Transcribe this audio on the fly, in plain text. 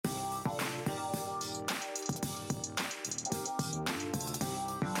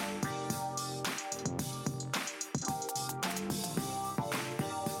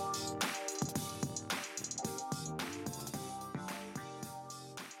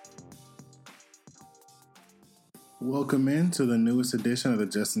Welcome into the newest edition of the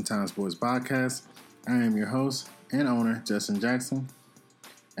Just in Time Sports Podcast. I am your host and owner, Justin Jackson.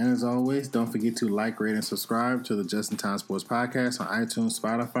 And as always, don't forget to like, rate, and subscribe to the Just in Time Sports Podcast on iTunes,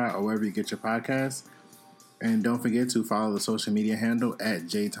 Spotify, or wherever you get your podcasts. And don't forget to follow the social media handle at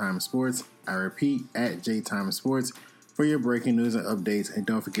JTimeSports. I repeat, at JTimeSports for your breaking news and updates. And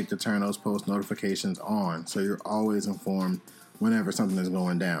don't forget to turn those post notifications on so you're always informed whenever something is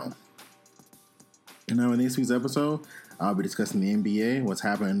going down. And now in this week's episode, I'll be discussing the NBA, what's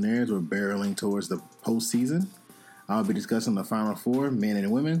happening there as we're barreling towards the postseason. I'll be discussing the Final Four, men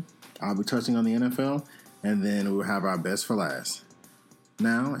and women. I'll be touching on the NFL, and then we'll have our best for last.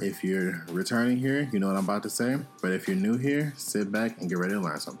 Now, if you're returning here, you know what I'm about to say. But if you're new here, sit back and get ready to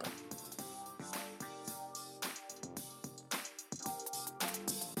learn something.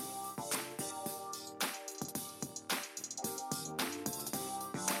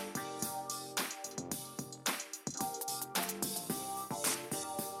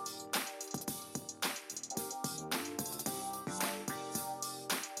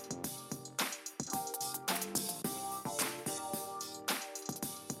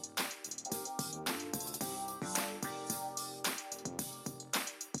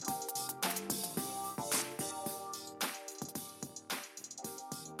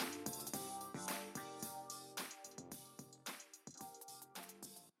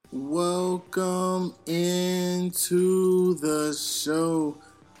 Welcome into the show.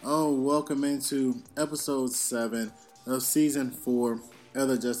 Welcome into episode 7 of season 4 of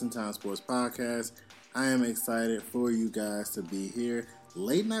the Just in Time Sports Podcast. I am excited for you guys to be here.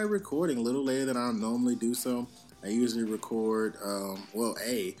 Late night recording, a little later than I normally do so. I usually record,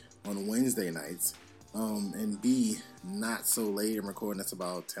 A, on Wednesday nights, and B, not so late. I'm recording that's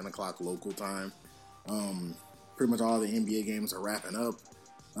about 10 o'clock local time. Pretty much all the NBA games are wrapping up.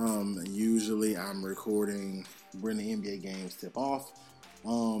 Usually I'm recording when the NBA games tip off.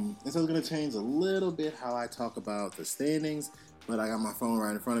 And so it's going to change a little bit how I talk about the standings, but I got my phone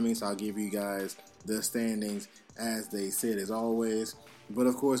right in front of me, so I'll give you guys the standings as they sit as always. But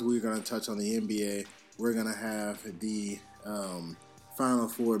of course, we're going to touch on the NBA. We're going to have the Final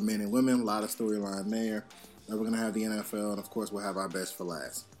Four, men and women, a lot of storyline there. We're going to have the NFL, and of course, we'll have our best for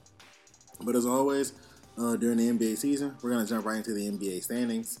last. But as always, during the NBA season, we're going to jump right into the NBA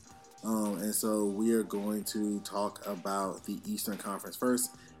standings. And so we are going to talk about the Eastern Conference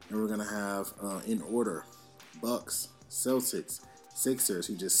first. And we're going to have, in order, Bucks, Celtics, Sixers,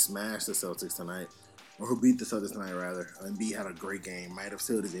 who just smashed the Celtics tonight. Or who beat the Celtics tonight, rather. Embiid had a great game. Might have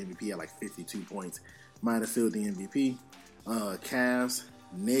sealed his MVP at like 52 points. Might have sealed the MVP. Cavs,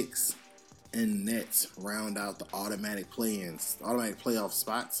 Knicks, and Nets round out the automatic playoff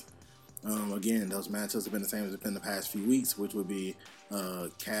spots. Again, those matchups have been the same as it's been the past few weeks, which would be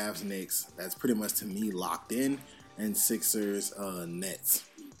Cavs, Knicks. That's pretty much, to me, locked in. And Sixers, Nets.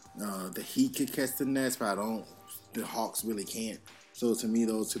 The Heat could catch the Nets, but the Hawks really can't. So to me,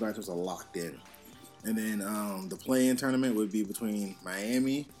 those two matchups are locked in. And then the play-in tournament would be between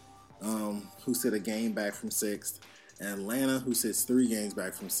Miami, who sit a game back from 6th, Atlanta, who sits 3 games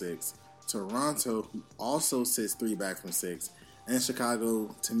back from 6th, Toronto, who also sits 3 back from 6th, and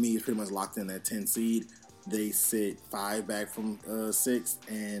Chicago, to me, is pretty much locked in at 10 seed. They sit 5 back from 6th,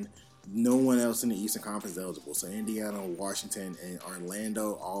 and no one else in the Eastern Conference is eligible. So Indiana, Washington, and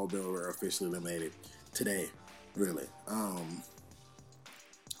Orlando, all were officially eliminated today, really.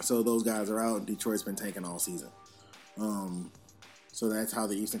 So those guys are out. Detroit's been tanking all season. So that's how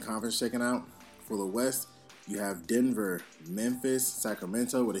the Eastern Conference is shaking out. For the West, you have Denver, Memphis,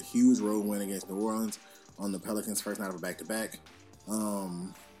 Sacramento with a huge road win against New Orleans on the Pelicans' first night of a back-to-back.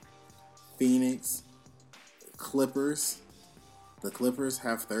 Phoenix, Clippers. The Clippers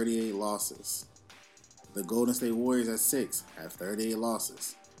have 38 losses. The Golden State Warriors at 6 have 38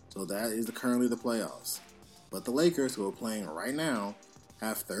 losses. So that is currently the playoffs. But the Lakers, who are playing right now,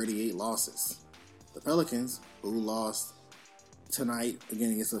 have 38 losses. The Pelicans, who lost tonight,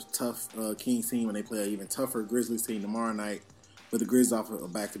 again against a tough Kings team, and they play an even tougher Grizzlies team tomorrow night, but the Grizzlies off a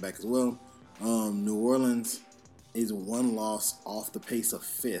back-to-back as well. New Orleans is 1 loss off the pace of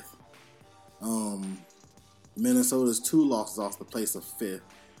 5th. Minnesota's 2 losses off the pace of 5th.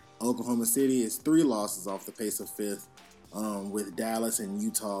 Oklahoma City is 3 losses off the pace of 5th, with Dallas and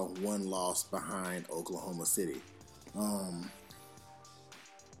Utah 1 loss behind Oklahoma City.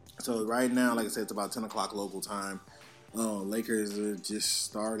 So right now, like I said, it's about 10 o'clock local time. Lakers are just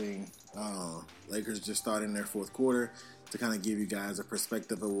starting. Lakers just starting their 4th quarter to kind of give you guys a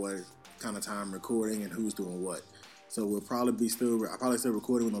perspective of what kind of time recording and who's doing what. So I'll probably still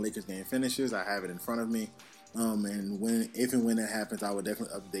recording when the Lakers game finishes. I have it in front of me. And if and when that happens, I would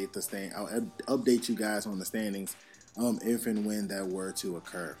definitely I'll update you guys on the standings, if and when that were to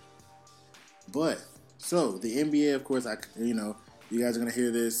occur. But so the NBA, of course, you guys are gonna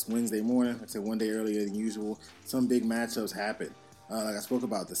hear this Wednesday morning. I said one day earlier than usual. Some big matchups happened. Like I spoke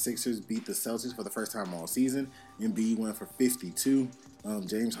about, the Sixers beat the Celtics for the first time all season. Embiid went for 52.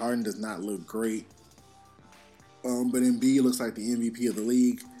 James Harden does not look great, but Embiid looks like the MVP of the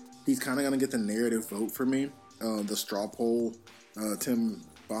league. He's kind of gonna get the narrative vote for me. The straw poll, Tim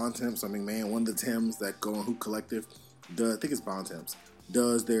Bontemps, one of the Tims that go on Hoop Collective, I think it's Bontemps,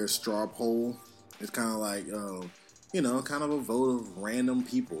 does their straw poll. It's kind of like, kind of a vote of random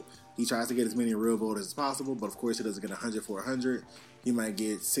people. He tries to get as many real voters as possible, but of course he doesn't get 100 for 100. He might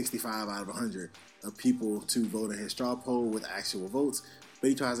get 65 out of 100 of people to vote in his straw poll with actual votes, but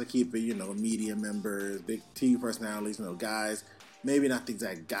he tries to keep it, media members, big TV personalities, guys, maybe not the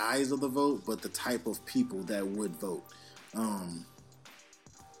exact guys of the vote, but the type of people that would vote.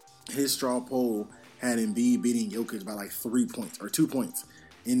 His straw poll had Embiid beating Jokic by like 3 points or 2 points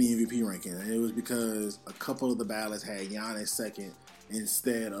in the MVP ranking. And it was because a couple of the ballots had Giannis second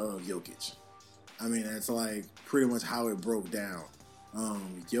instead of Jokic. That's like pretty much how it broke down.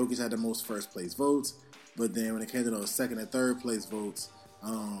 Jokic had the most first place votes, but then when it came to those second and third place votes,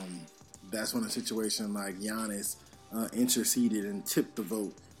 that's when a situation like Giannis interceded and tipped the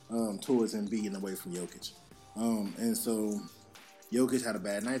vote towards Embiid and away from Jokic. And so Jokic had a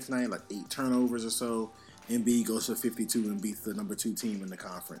bad night tonight, like 8 turnovers or so. Embiid goes for 52 and beats the number 2 team in the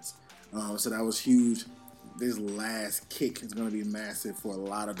conference. So that was huge. This last kick is going to be massive for a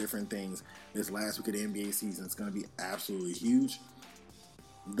lot of different things. This last week of the NBA season is going to be absolutely huge.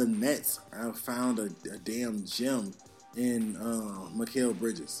 The Nets have found a damn gem in Mikal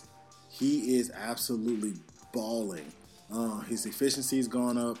Bridges. He is absolutely balling. His efficiency has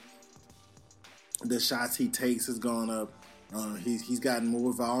gone up. The shots he takes has gone up. He's gotten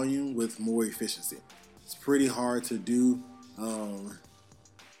more volume with more efficiency. It's pretty hard to do.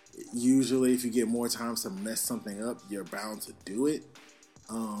 Usually, if you get more time to mess something up, you're bound to do it.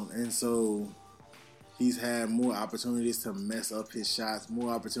 And so he's had more opportunities to mess up his shots,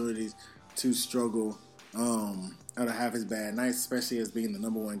 more opportunities to struggle or to have his bad nights, especially as being the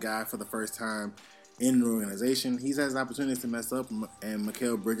number 1 guy for the first time in the organization. He's had opportunities to mess up, and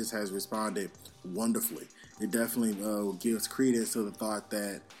Mikal Bridges has responded wonderfully. It definitely gives credence to the thought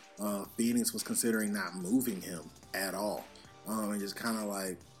that Phoenix was considering not moving him at all. And just kind of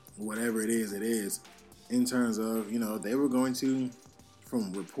like, whatever it is, in terms of, they were going to,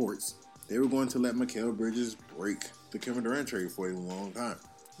 from reports, they were going to let Mikal Bridges break the Kevin Durant trade for a long time.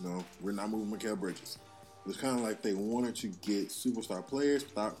 We're not moving Mikal Bridges. It's kind of like they wanted to get superstar players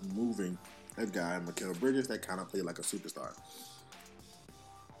without moving a guy, Mikal Bridges, that kind of played like a superstar.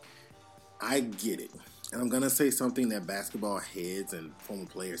 I get it. And I'm going to say something that basketball heads and former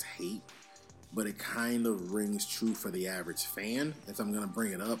players hate, but it kind of rings true for the average fan. And so I'm going to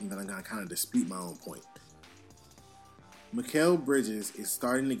bring it up, and then I'm going to kind of dispute my own point. Mikal Bridges is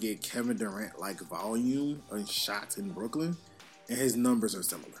starting to get Kevin Durant-like volume on shots in Brooklyn, and his numbers are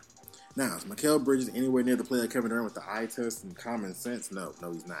similar. Now, is Mikal Bridges anywhere near the player Kevin Durant with the eye test and common sense? No,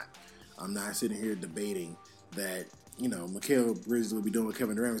 he's not. I'm not sitting here debating that, Mikal Bridges would be doing what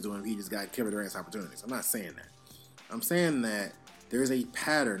Kevin Durant was doing if he just got Kevin Durant's opportunities. I'm not saying that. I'm saying that there's a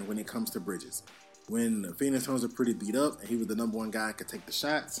pattern when it comes to Bridges. When the Phoenix Suns are pretty beat up and he was the number 1 guy that could take the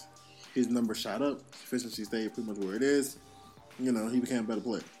shots, his numbers shot up, efficiency stayed pretty much where it is. He became a better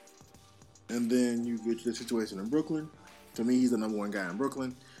player. And then you get to the situation in Brooklyn. To me, he's the number 1 guy in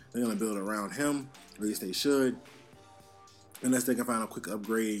Brooklyn. They're going to build around him, or at least they should, unless they can find a quick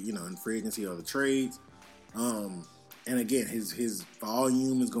upgrade, in free agency or the trades. And again, his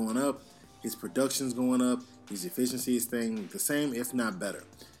volume is going up, his production's going up, his efficiency is staying the same, if not better.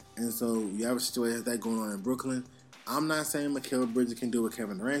 And so you have a situation like that going on in Brooklyn. I'm not saying Mikal Bridges can do what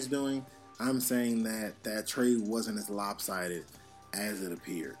Kevin Durant's doing. I'm saying that trade wasn't as lopsided as it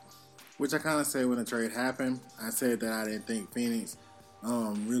appeared. Which I kind of said when the trade happened. I said that I didn't think Phoenix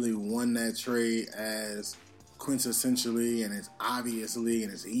really won that trade as quintessentially and as obviously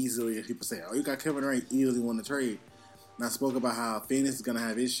and as easily as people say, you got Kevin Durant, easily won the trade. And I spoke about how Phoenix is going to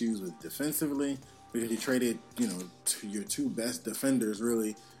have issues with defensively because you traded, your 2 best defenders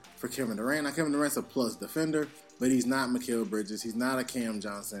really for Kevin Durant. Now, Kevin Durant's a plus defender, but he's not Mikal Bridges. He's not a Cam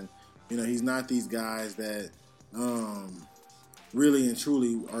Johnson. He's not these guys that really and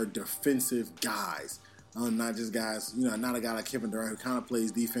truly are defensive guys. Not just guys, not a guy like Kevin Durant who kind of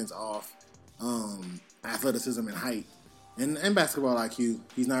plays defense off athleticism and height. And basketball IQ,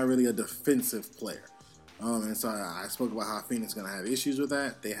 he's not really a defensive player. And so I spoke about how Phoenix is going to have issues with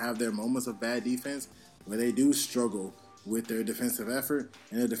that. They have their moments of bad defense, where they do struggle with their defensive effort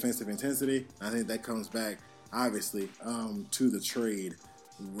and their defensive intensity. I think that comes back, obviously, to the trade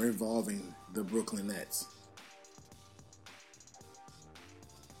involving the Brooklyn Nets.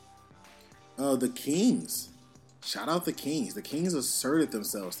 The Kings. Shout out the Kings. The Kings asserted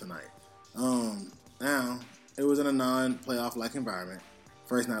themselves tonight. Now, it was in a non-playoff-like environment.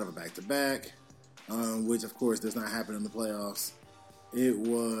 First night of a back-to-back, which, of course, does not happen in the playoffs. It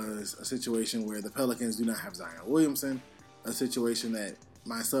was a situation where the Pelicans do not have Zion Williamson, a situation that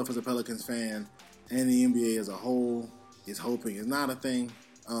myself as a Pelicans fan and the NBA as a whole is hoping is not a thing.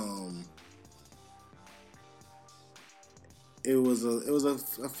 It was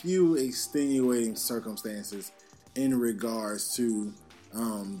a few extenuating circumstances in regards to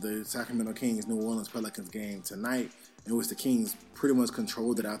the Sacramento Kings New Orleans Pelicans game tonight, in which the Kings pretty much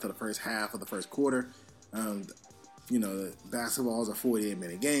controlled it after the first half of the first quarter. The basketball is a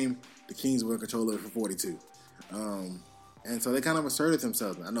 48-minute game. The Kings were in control of it for 42. And so they kind of asserted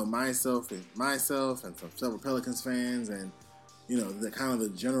themselves. I know myself and some several Pelicans fans, and the kind of the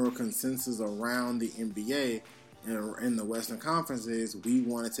general consensus around the NBA in the Western Conference is we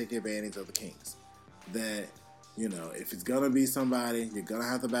want to take advantage of the Kings. That if it's gonna be somebody, you're gonna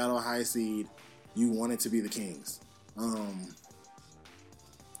have to battle a high seed. You want it to be the Kings.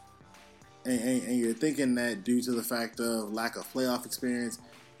 And you're thinking that due to the fact of lack of playoff experience.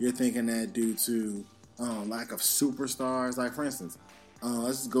 You're thinking that due to lack of superstars. Like, for instance,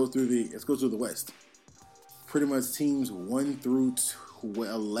 let's go through the West. Pretty much teams 1 through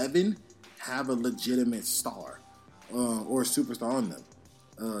 11 have a legitimate star or superstar on them.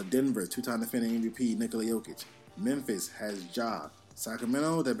 Denver, 2-time defending MVP Nikola Jokic. Memphis has Ja.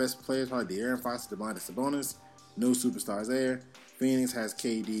 Sacramento, their best players probably De'Aaron Fox, Domantas Sabonis. No superstars there. Phoenix has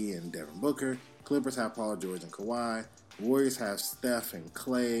KD and Devin Booker. Clippers have Paul George and Kawhi. Warriors have Steph and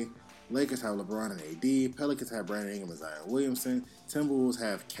Clay. Lakers have LeBron and AD. Pelicans have Brandon Ingram and Zion Williamson. Timberwolves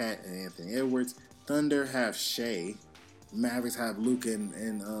have Cat and Anthony Edwards. Thunder have Shea. Mavericks have Luka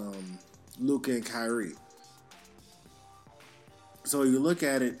and Kyrie. So you look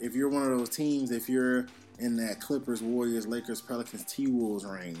at it, if you're one of those teams, if you're in that Clippers, Warriors, Lakers, Pelicans, T-Wolves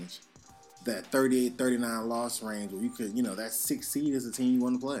range, that 38-39 loss range, where you could, that 6th seed is the team you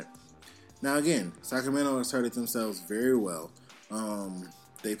want to play. Now again, Sacramento asserted themselves very well.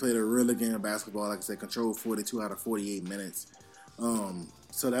 They played a really game of basketball, like I said, controlled 42 out of 48 minutes.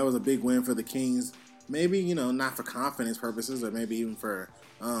 So that was a big win for the Kings. Maybe, not for confidence purposes, or maybe even for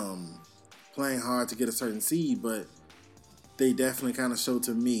playing hard to get a certain seed, but they definitely kind of showed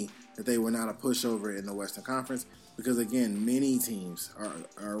to me that they were not a pushover in the Western Conference, because again, many teams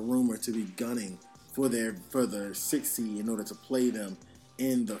are rumored to be gunning for their 6th seed in order to play them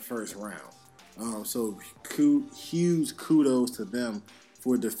in the first round. So huge kudos to them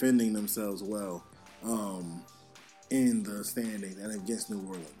for defending themselves well in the standings and against New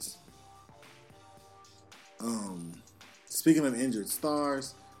Orleans. Speaking of injured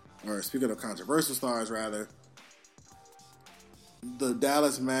stars, or speaking of controversial stars rather, the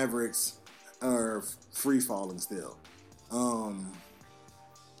Dallas Mavericks are free-falling still.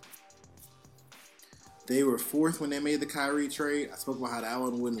 They were 4th when they made the Kyrie trade. I spoke about how that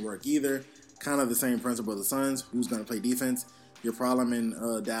one wouldn't work either. Kind of the same principle of the Suns. Who's going to play defense? Your problem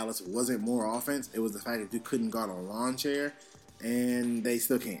in Dallas wasn't more offense. It was the fact that you couldn't guard a lawn chair, and they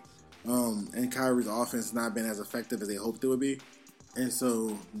still can't. And Kyrie's offense has not been as effective as they hoped it would be. And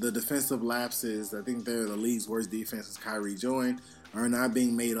so the defensive lapses, I think they're the league's worst defense since Kyrie joined, are not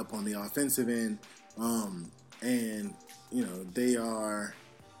being made up on the offensive end. They are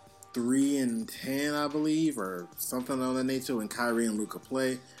 3-10, I believe, or something of that nature when Kyrie and Luka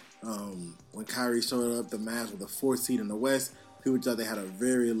play. When Kyrie showed up, the Mavs were the 4th seed in the West. People thought they had a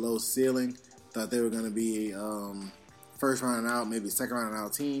very low ceiling, thought they were going to be first round out, maybe second round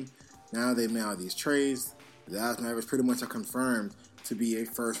out team. Now they've made all these trades. The Dallas Mavericks pretty much are confirmed to be a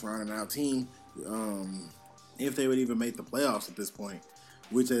first round out team if they would even make the playoffs at this point,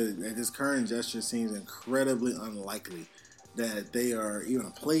 which at this current gesture seems incredibly unlikely that they are even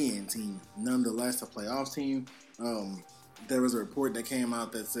a play-in team, nonetheless a playoff team. There was a report that came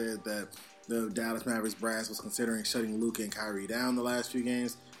out that said that the Dallas Mavericks brass was considering shutting Luka and Kyrie down the last few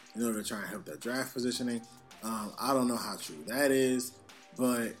games in order to try and help their draft positioning. I don't know how true that is,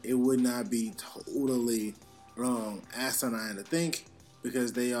 but it would not be totally asinine to think,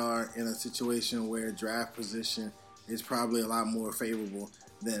 because they are in a situation where draft position is probably a lot more favorable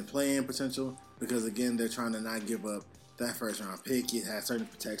than play-in potential, because again, they're trying to not give up that first round pick. It has certain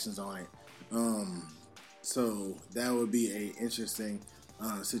protections on it. So that would be an interesting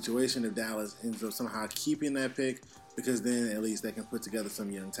situation if Dallas ends up somehow keeping that pick, because then at least they can put together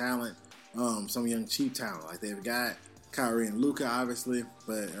some young talent. some young cheap talent. Like they've got Kyrie and Luka, obviously,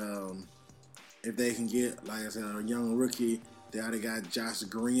 but if they can get, like I said, a young rookie, they already got Josh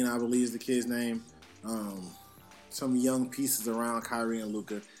Green, I believe is the kid's name. Some young pieces around Kyrie and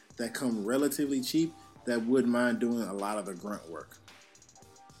Luka that come relatively cheap that wouldn't mind doing a lot of the grunt work.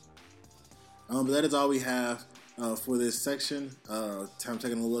 But that is all we have for this section. I'm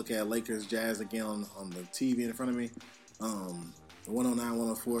taking a look at Lakers Jazz again on the TV in front of me.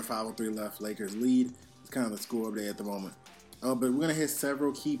 109-104, 5:03 left. Lakers lead. It's kind of the score update at the moment. But we're going to hit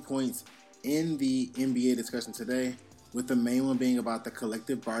several key points in the NBA discussion today, with the main one being about the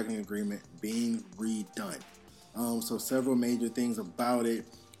collective bargaining agreement being redone. So several major things about it.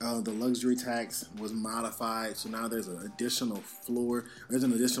 The luxury tax was modified, so now there's an additional floor. There's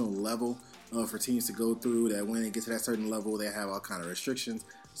an additional level for teams to go through, that when they get to that certain level, they have all kind of restrictions,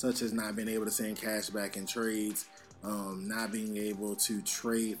 such as not being able to send cash back in trades, not being able to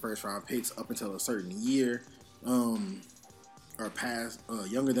trade first-round picks up until a certain year, or past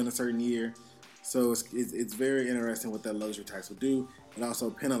younger than a certain year. So it's very interesting what that luxury tax will do. It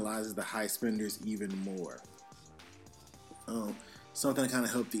also penalizes the high spenders even more. Something to kind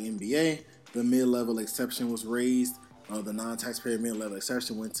of help the NBA, the mid-level exception was raised. The non-taxpayer mid-level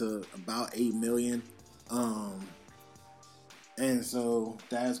exception went to about $8 million. And so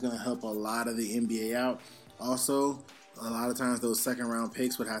that's going to help a lot of the NBA out. Also, a lot of times those second-round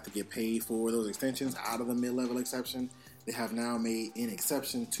picks would have to get paid for those extensions out of the mid-level exception. They have now made an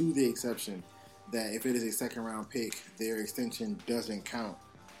exception to the exception that if it is a second-round pick, their extension doesn't count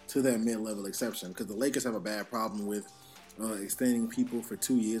to that mid-level exception. Because the Lakers have a bad problem with extending people for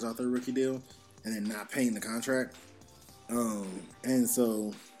 2 years off their rookie deal and then not paying the contract. And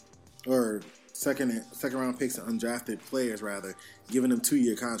so, or second round picks and undrafted players, rather, giving them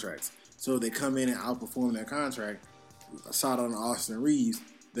 2-year contracts. So they come in and outperform their contract. Shot on Austin Reeves,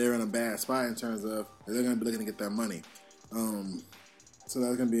 they're in a bad spot in terms of they're going to be looking to get their money. So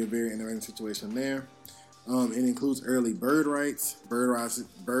that's going to be a very interesting situation there. It includes early bird rights. Bird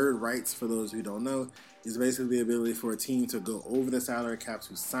rights, for those who don't know, is basically the ability for a team to go over the salary cap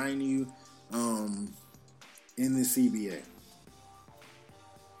to sign you in the CBA.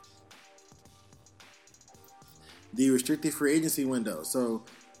 The restricted free agency window. So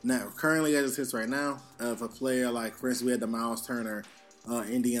now, currently as it sits right now, if a player like, for instance, we had the Miles Turner,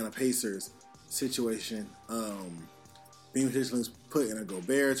 Indiana Pacers situation, being potentially put in a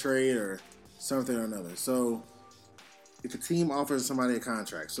Gobert trade or something or another. So if a team offers somebody a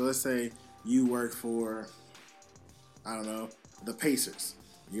contract, so let's say you work for, I don't know, the Pacers.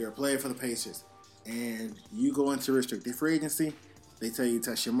 You're a player for the Pacers, and you go into restricted free agency. They tell you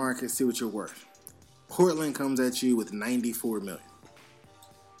test your market, see what you're worth. Portland comes at you with $94 million.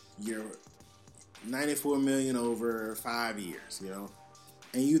 You're $94 million over 5 years,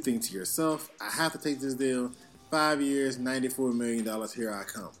 and you think to yourself, I have to take this deal. 5 years, $94 million, here I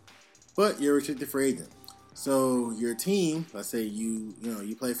come. But you're a restricted free agent. So your team, let's say you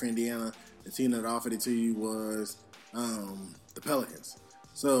play for Indiana, the team that offered it to you was the Pelicans.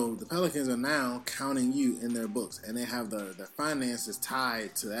 So the Pelicans are now counting you in their books, and they have the finances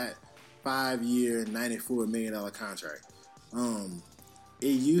tied to that 5-year, $94 million contract. It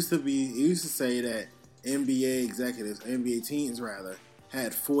used to say that NBA teams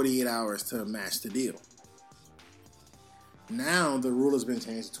had 48 hours to match the deal. Now the rule has been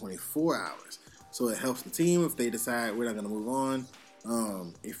changed to 24 hours. So it helps the team if they decide we're not going to move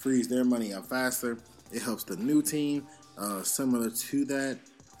on. It frees their money up faster. It helps the new team. Similar to that,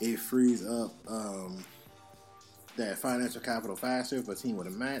 it frees up that financial capital faster if a team would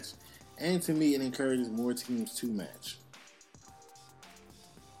have matched. And to me, it encourages more teams to match.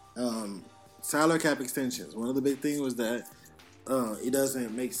 Salary cap extensions. One of the big things was that it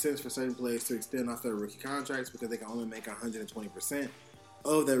doesn't make sense for certain players to extend off their rookie contracts because they can only make 120%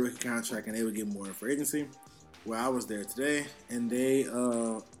 of their rookie contract and they would get more in free agency. Well, I was there today, and they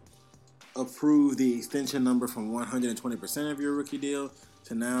approved the extension number from 120% of your rookie deal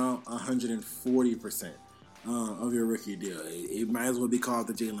to now 140% of your rookie deal. It might as well be called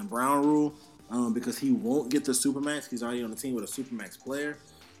the Jaylen Brown rule because he won't get the Supermax. He's already on the team with a Supermax player.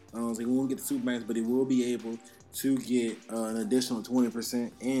 So he won't get the Supermax, but he will be able to get an additional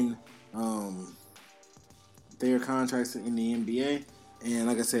 20% in their contracts in the NBA. And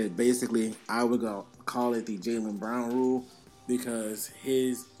like I said, basically, I would call it the Jaylen Brown rule because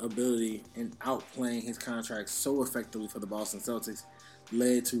his ability in outplaying his contract so effectively for the Boston Celtics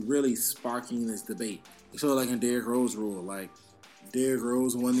led to really sparking this debate. So like in Derrick Rose rule, like Derrick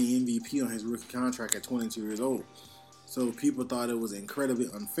Rose won the MVP on his rookie contract at 22 years old. So people thought it was incredibly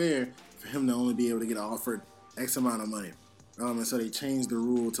unfair for him to only be able to get offered X amount of money. And so they changed the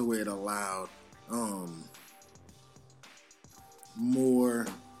rule to where it allowed more.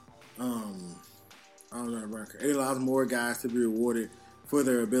 It allows more guys to be rewarded for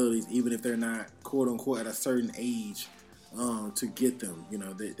their abilities, even if they're not quote unquote at a certain age to get them. You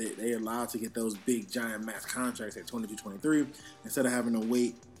know, they allowed to get those big giant max contracts at 22, 23 instead of having to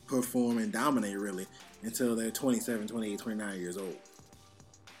wait, perform, and dominate really until they're 27, 28, 29 years old.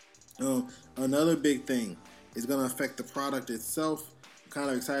 Another big thing is going to affect the product itself. I'm kind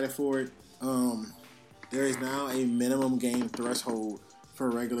of excited for it. There is now a minimum game threshold for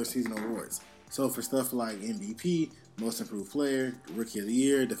regular season awards. So for stuff like MVP, Most Improved Player, Rookie of the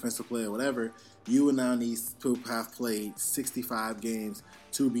Year, Defensive Player, whatever, you will now need to have played 65 games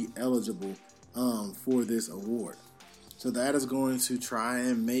to be eligible for this award. So that is going to try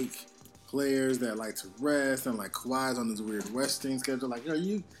and make players that like to rest and like Kawhi's on this weird resting schedule, like,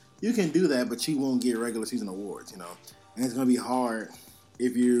 you can do that, but you won't get regular season awards, And it's going to be hard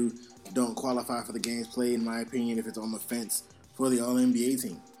if you don't qualify for the games played, in my opinion, if it's on the fence for the All-NBA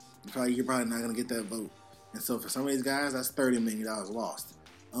team. You're probably not going to get that vote. And so for some of these guys, that's $30 million lost.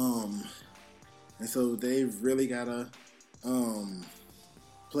 And so they've really got to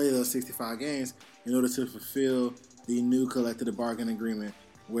play those 65 games in order to fulfill the new collective bargaining agreement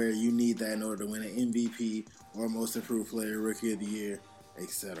where you need that in order to win an MVP or Most Improved Player, Rookie of the Year,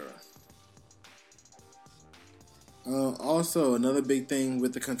 etc. Also, another big thing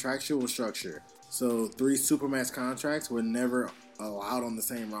with the contractual structure. So 3 Supermax contracts were never allowed on the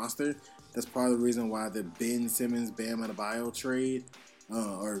same roster. That's part of the reason why the Ben Simmons, Bam Adebayo trade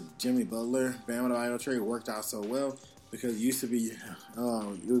or Jimmy Butler, Bam Adebayo trade worked out so well, because it used to be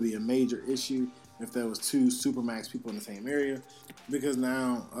it would be a major issue if there was 2 Supermax people in the same area, because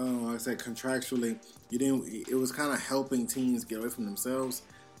now, like I said, contractually, it was kind of helping teams get away from themselves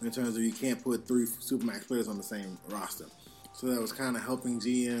in terms of you can't put 3 Supermax players on the same roster. So that was kind of helping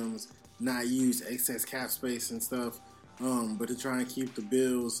GMs not use excess cap space and stuff, but to try and keep the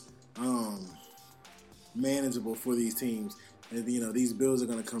bills manageable for these teams. And, these bills are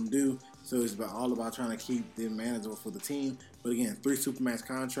going to come due, so it's all about trying to keep them manageable for the team. But again, 3 Supermax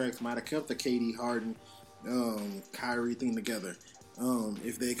contracts might have kept the KD, Harden, Kyrie thing together.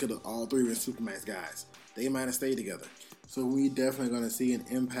 If they could have all 3 been Supermax guys, they might have stayed together. So we definitely going to see an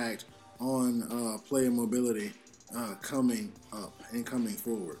impact on player mobility coming up and coming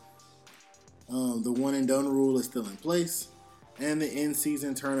forward. The one and done rule is still in place, and the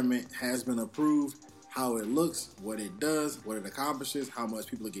in-season tournament has been approved. How it looks, what it does, what it accomplishes, how much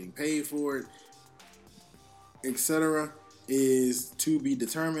people are getting paid for it, etc. is to be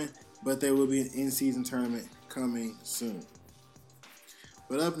determined, but there will be an in-season tournament coming soon.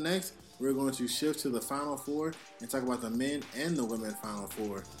 But up next, we're going to shift to the Final Four and talk about the men and the women Final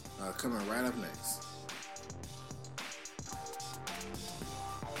Four coming right up next.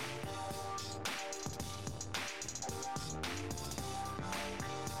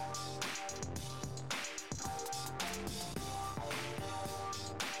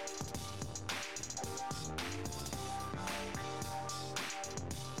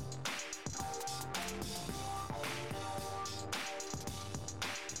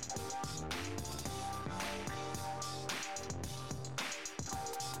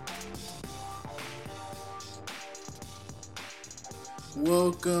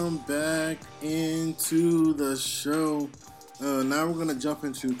 Welcome back into the show. Now we're going to jump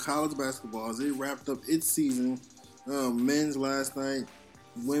into college basketball as it wrapped up its season. Men's last night,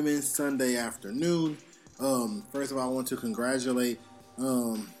 women's Sunday afternoon. First of all, I want to congratulate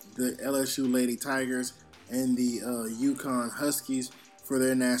the LSU Lady Tigers and the UConn Huskies for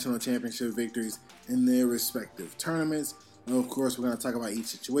their national championship victories in their respective tournaments. Of course, we're going to talk about each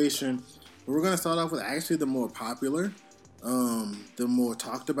situation, but we're going to start off with actually the more popular, the more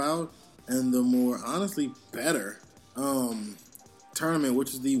talked about, and the more honestly better tournament, which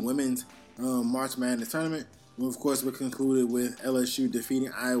is the women's March Madness tournament. Well, of course, we concluded with LSU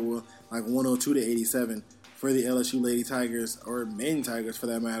defeating Iowa like 102-87 for the LSU Lady Tigers, or Men Tigers for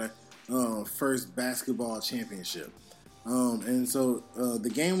that matter, first basketball championship. And so the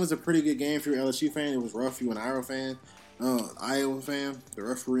game was a pretty good game if you're an LSU fan. It was rough if you're an Iowa fan. The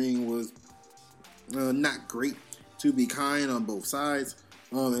refereeing was not great, to be kind, on both sides.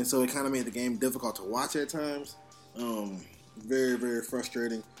 And so it kind of made the game difficult to watch at times. Very, very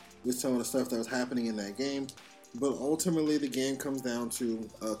frustrating with some of the stuff that was happening in that game. But ultimately, the game comes down to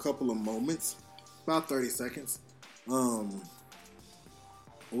a couple of moments, about 30 seconds,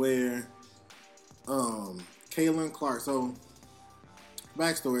 where Caitlin Clark, so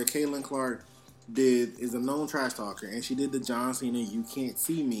backstory, Caitlin Clark is a known trash talker, and she did the John Cena "You Can't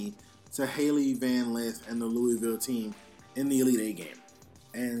See Me" to Hailey Van Lith and the Louisville team in the Elite Eight game.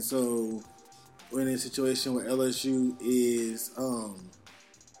 And so we're in a situation where LSU is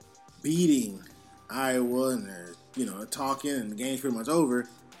beating Iowa and they're, talking and the game's pretty much over.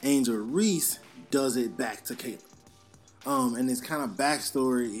 Angel Reese does it back to Caitlin. And this kind of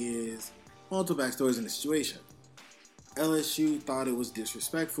backstory is multiple backstories in the situation. LSU thought it was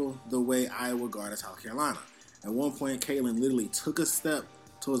disrespectful the way Iowa guarded South Carolina. At one point, Caitlin literally took a step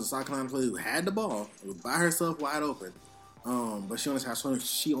towards the South Carolina player who had the ball. It was by herself wide open. But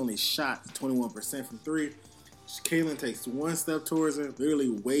she only shot 21% from three. Caitlin takes one step towards her, literally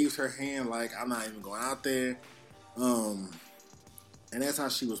waves her hand like, I'm not even going out there. And that's how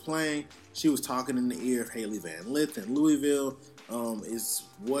she was playing. She was talking in the ear of Haley Van Lith in Louisville. Is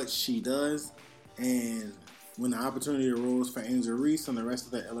what she does. And when the opportunity arose for Angel Reese and the rest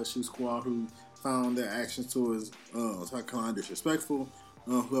of the LSU squad who found their actions towards South Carolina disrespectful,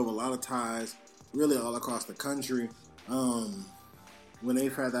 who have a lot of ties really all across the country, when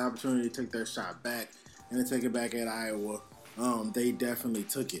they've had the opportunity to take their shot back and to take it back at Iowa, they definitely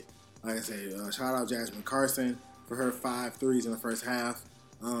took it. Like I say, shout out Jasmine Carson for her 5 threes in the first half.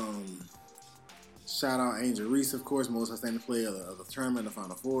 Shout out Angel Reese, of course, most outstanding player of the tournament, the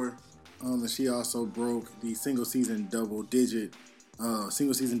Final Four. And she also broke the single season double double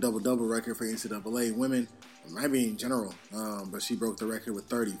record for NCAA women. It might be in general, but she broke the record with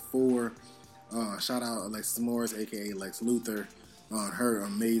 34. Shout out Alexis Morris, aka Lex Luthor, on her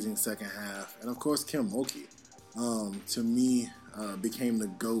amazing second half. And of course, Kim Mulkey, to me, became the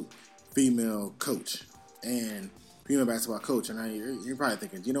GOAT female coach and female basketball coach. And you're probably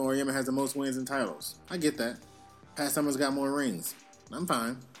thinking, Geno Auriemma has the most wins and titles. I get that. Pat Summer's got more rings. I'm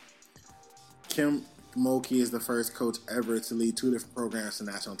fine. Kim Mulkey is the first coach ever to lead 2 different programs to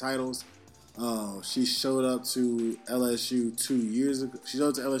national titles. She showed up to LSU 2 years ago. She showed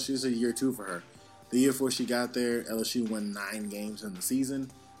up to LSU, so year 2 for her. The year before she got there, LSU won 9 games in the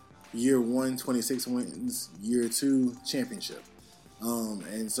season. Year 1, 26 wins. Year 2, championship.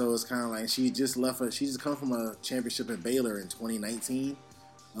 And so it's kind of like she just come from a championship at Baylor in 2019.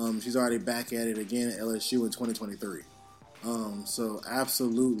 She's already back at it again at LSU in 2023. So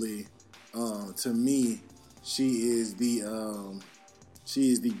absolutely, to me, she is the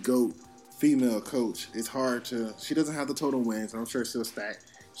GOAT female coach. It's hard she doesn't have the total wins. I'm sure she'll stack.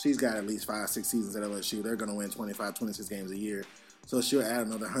 She's got at least 5-6 seasons at LSU. They're going to win 25, 26 games a year. So she'll add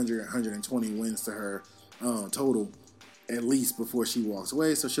another 100, 120 wins to her total at least before she walks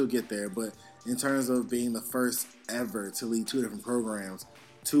away. So she'll get there. But in terms of being the first ever to lead 2 different programs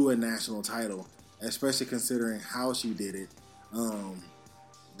to a national title, especially considering how she did it,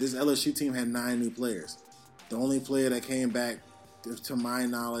 this LSU team had 9 new players. The only player that came back, to my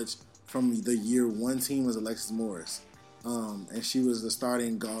knowledge, from the year 1 team was Alexis Morris. And she was the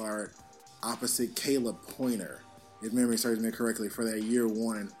starting guard opposite Kayla Pointer, if memory serves me correctly, for that year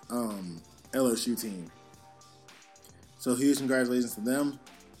 1 LSU team. So huge congratulations to them.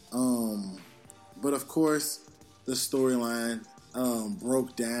 But of course, the storyline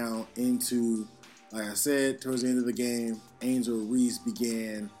broke down into, like I said, towards the end of the game, Angel Reese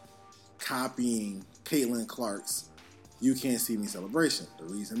began copying Caitlin Clark's "You Can't See Me" celebration. The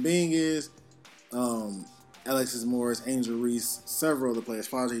reason being is Alexis Morris, Angel Reese, several of the players,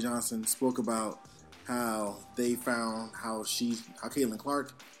 Flau'jae Johnson, spoke about how they found how Caitlin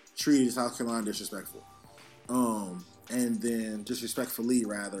Clark treated South Carolina disrespectful. And then disrespectfully,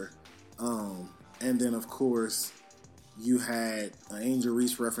 rather. And then, of course, you had an Angel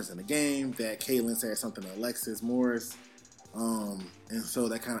Reese reference in the game that Caitlin said something to Alexis Morris. And so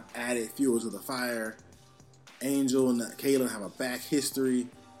that kind of added fuel to the fire. Angel and Caitlin have a back history.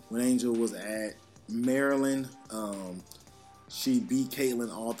 When Angel was at Maryland, she beat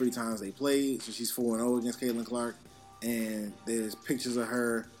Caitlin all 3 times they played. So she's 4-0 against Caitlin Clark. And there's pictures of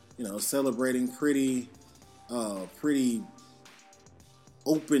her, celebrating pretty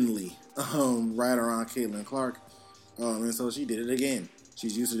openly right around Caitlin Clark. And so she did it again.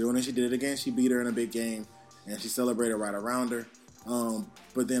 She's used to doing it. She did it again. She beat her in a big game, and she celebrated right around her.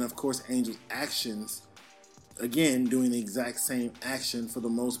 But then, of course, Angel's actions, again, doing the exact same action for the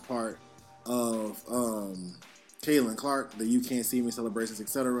most part of Caitlin Clark, the "You Can't See Me" celebrations,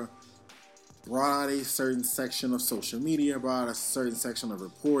 etc., brought out a certain section of social media, brought out a certain section of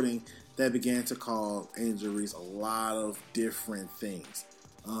reporting that began to call Angel Reese a lot of different things.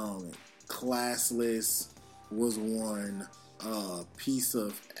 Classless was one. Piece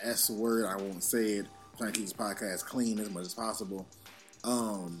of S word, I won't say it. I'm trying to keep this podcast clean as much as possible.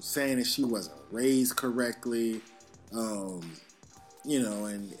 Saying that she wasn't raised correctly.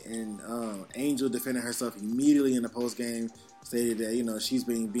 Angel defended herself immediately in the post game, stated that, she's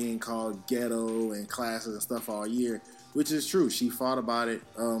been being called ghetto and classes and stuff all year. which is true. She fought about it.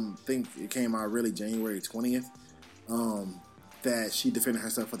 I think it came out really January 20th that she defended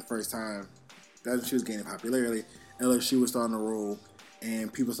herself for the first time. That's when she was gaining popularity. LSU was starting to roll,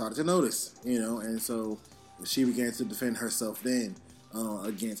 and people started to notice, and so she began to defend herself then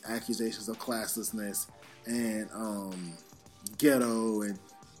against accusations of classlessness and ghetto and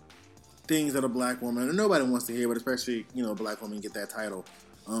things that a black woman, and nobody wants to hear, but especially, black women get that title.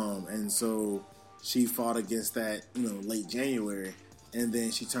 And so she fought against that, late January, and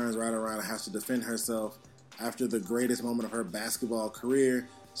then she turns right around and has to defend herself after the greatest moment of her basketball career.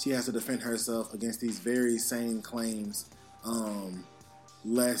 She has to defend herself against these very same claims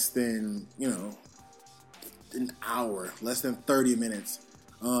less than, an hour, less than 30 minutes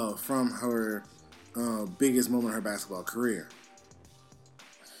from her biggest moment of her basketball career.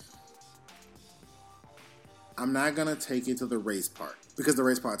 I'm not going to take it to the race part, because the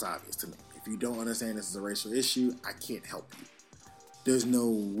race part's obvious to me. If you don't understand this is a racial issue, I can't help you. There's no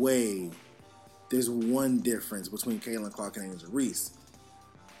way there's one difference between Caitlin Clark and Angel Reese.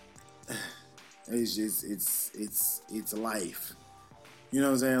 It's just, it's life. You know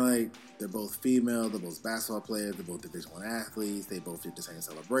what I'm saying? Like, they're both female, they're both basketball players, they're both Division I athletes, they both did the same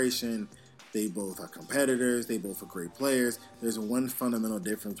celebration, they both are competitors, they both are great players. There's one fundamental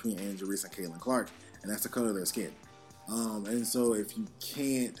difference between Angel Reese and Caitlin Clark, and that's the color of their skin. And so if you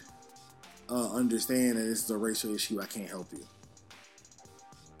can't understand that this is a racial issue, I can't help you.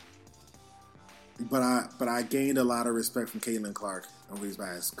 But I gained a lot of respect from Caitlin Clark over these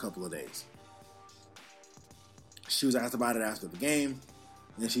past couple of days. She was asked about it after the game,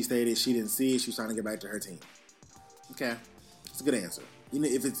 and she stated she didn't see it. She was trying to get back to her team. Okay, it's a good answer.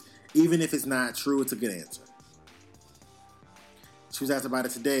 Even if it's not true, it's a good answer. She was asked about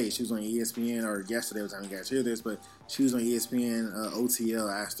it today. She was on ESPN, or yesterday, by the time you guys hear this, but she was on ESPN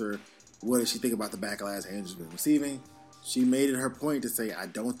OTL. Asked her, what does she think about the backlash Angel's been receiving? She made it her point to say, I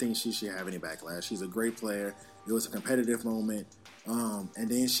don't think she should have any backlash. She's a great player. It was a competitive moment. And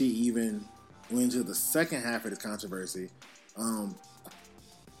then she even went into the second half of this controversy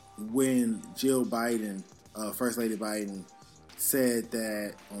when Jill Biden, First Lady Biden, said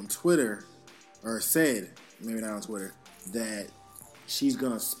that on Twitter, or said, maybe not on Twitter, that she's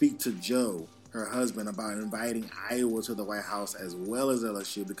going to speak to Joe, her husband, about inviting Iowa to the White House as well as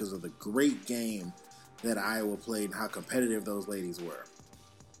LSU because of the great game that Iowa played and how competitive those ladies were.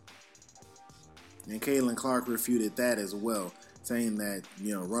 And Caitlin Clark refuted that as well, saying that,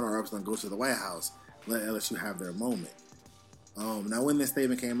 runner-up's going to go to the White House, let LSU have their moment. Now, when this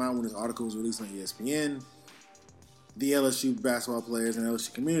statement came out, when this article was released on ESPN, the LSU basketball players and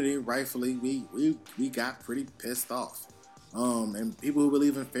LSU community, rightfully, we got pretty pissed off. And people who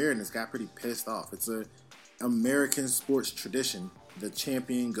believe in fairness got pretty pissed off. It's a American sports tradition. The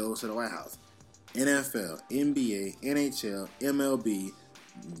champion goes to the White House. NFL, NBA, NHL, MLB,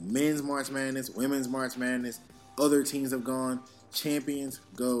 men's March Madness, women's March Madness, other teams have gone. Champions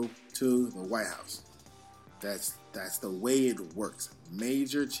go to the White House. That's the way it works.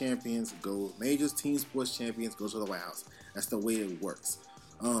 Major team sports champions go to the White House. That's the way it works.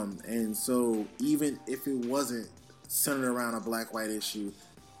 And so even if it wasn't centered around a black-white issue,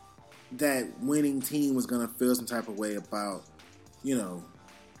 that winning team was going to feel some type of way about,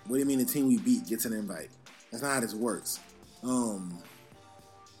 what do you mean the team we beat gets an invite? That's not how this works. And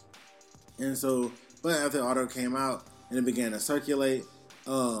so, but after the article came out and it began to circulate,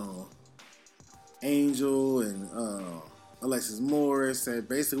 Angel and Alexis Morris said,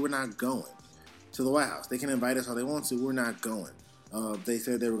 basically, we're not going to the White House. They can invite us all they want to. We're not going. They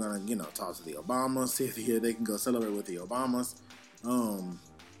said they were going to, talk to the Obamas, see if they can go celebrate with the Obamas. And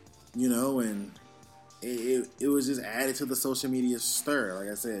it was just added to the social media stir. Like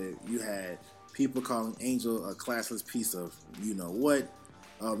I said, you had people calling Angel a classless piece of what.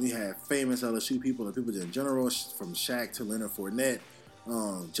 You had famous LSU people and people in general, from Shaq to Leonard Fournette,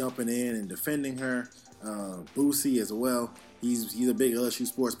 jumping in and defending her. Boosie as well. He's a big LSU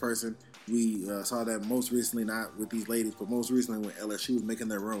sports person. We saw that most recently, not with these ladies, but most recently when LSU was making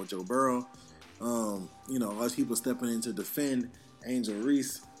their run with Joe Burrow. A lot of people stepping in to defend Angel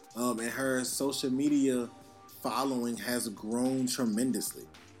Reese. And her social media following has grown tremendously.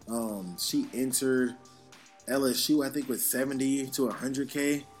 She entered LSU, I think, with 70 to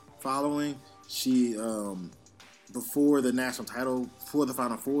 100K following. She, before the national title, for the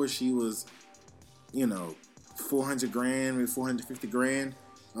Final Four, she was, $400,000, maybe $450,000.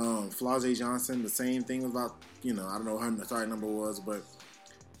 Flau'jae Johnson, the same thing, was about, I don't know what her starting number was, but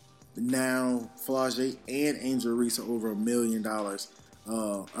now Flau'jae and Angel Reese are over $1 million,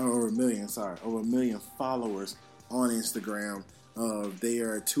 over a million followers on Instagram. They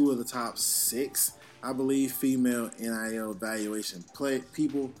are two of the top 6 I believe female NIL evaluation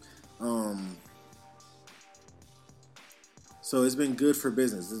people. So it's been good for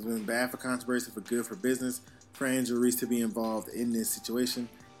business. It's been bad for controversy, but good for business for Angel Reese to be involved in this situation,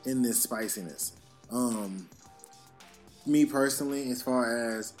 in this spiciness. Me personally, as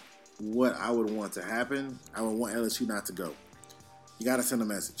far as what I would want to happen, I would want LSU not to go. You got to send a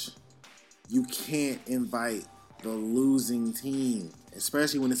message. You can't invite the losing team,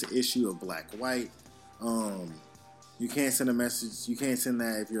 especially when it's an issue of black-white. You can't send a message. You can't send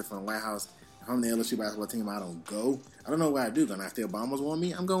that if you're from the White House. If I'm the LSU basketball team, I don't go. I don't know what I do. Gonna if the Obamas want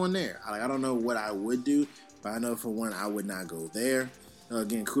me, I'm going there. I don't know what I would do, but I know for one, I would not go there.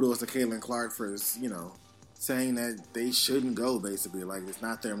 Again, kudos to Caitlin Clark for saying that they shouldn't go. Basically, like it's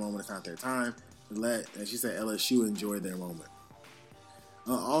not their moment, it's not their time. As she said, LSU enjoy their moment.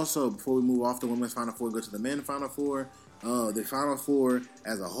 Also, before we move off the women's Final Four, go to the men's Final Four. The Final Four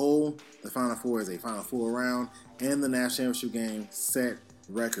as a whole, the Final Four is a Final Four round, and the national championship game set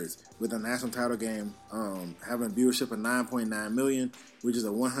records with the national title game having viewership of 9.9 million, which is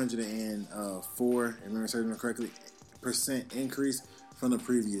a 104, if I'm remembering correctly, % increase from the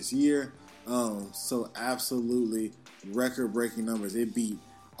previous year. So absolutely record-breaking numbers. It beat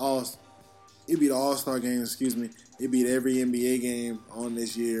the All-Star games. It beat every NBA game on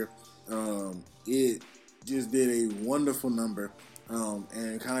this year. It just did a wonderful number,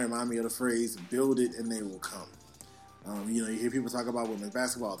 and kind of remind me of the phrase "build it and they will come." You hear people talk about women's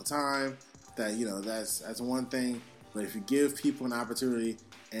basketball all the time. That that's one thing, but if you give people an opportunity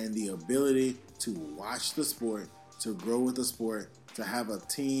and the ability to watch the sport, to grow with the sport, to have a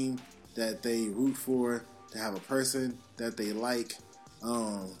team that they root for, to have a person that they like,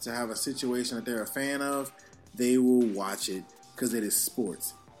 to have a situation that they're a fan of, they will watch it because it is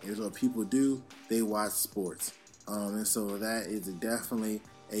sports. It's what people do. They watch sports. And so that is definitely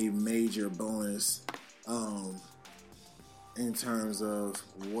a major bonus in terms of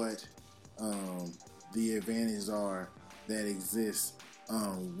what the advantages are that exist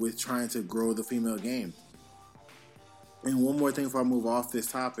with trying to grow the female game. And one more thing before I move off this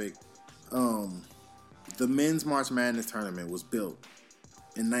topic, the men's March Madness tournament was built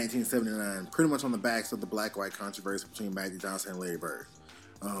in 1979, pretty much on the backs of the black-white controversy between Magic Johnson and Larry Bird.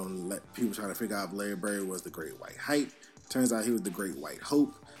 People trying to figure out if Larry Bird was the great white hype. Turns out he was the great white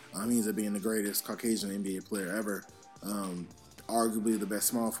hope. He ends up being the greatest Caucasian NBA player ever. Arguably the best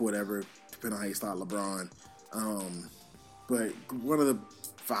small forward ever, depending on how you start LeBron. But one of the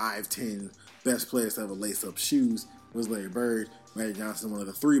 5-10 best players to ever lace up shoes was Larry Bird. Magic Johnson, one of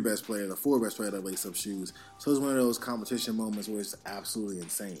the 4 best players to lace up shoes. So it's one of those competition moments where it's absolutely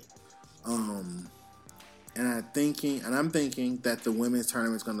insane. And I'm thinking that the women's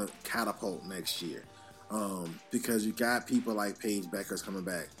tournament is going to catapult next year. Because you got people like Paige Bueckers coming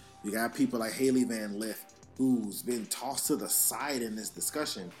back. You got people like Hailey Van Lith, who's been tossed to the side in this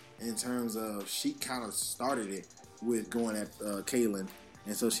discussion in terms of she kind of started it with going at Caitlin.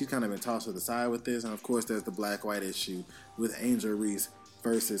 And so she's kind of been tossed to the side with this. And of course, there's the black-white issue with Angel Reese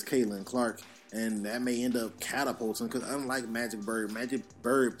versus Caitlin Clark. And that may end up catapulting because unlike Magic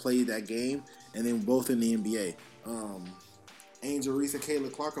Bird played that game and then both in the NBA. Angel Reese and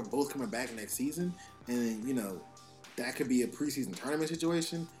Caitlin Clark are both coming back next season. And then, that could be a preseason tournament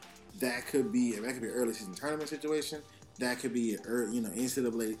situation. That could be an early season tournament situation. That could be an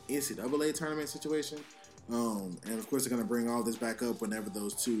NCAA tournament situation. And of course, they're going to bring all this back up whenever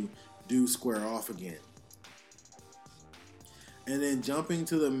those two do square off again. And then jumping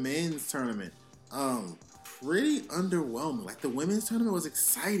to the men's tournament, pretty underwhelming. Like the women's tournament was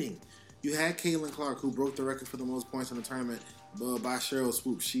exciting. You had Caitlin Clark, who broke the record for the most points in the tournament by Cheryl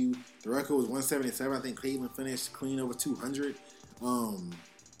Swoop. The record was 177. I think Caitlin finished clean over 200.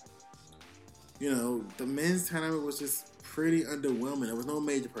 The men's tournament was just pretty underwhelming. There was no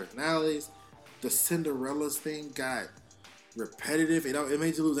major personalities. The Cinderellas thing got repetitive. It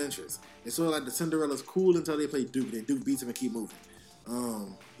made you lose interest. It's sort of like the Cinderellas cool until they play Duke, and Duke beats them and keep moving.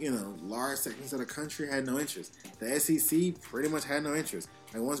 Large sections of the country had no interest. The SEC pretty much had no interest.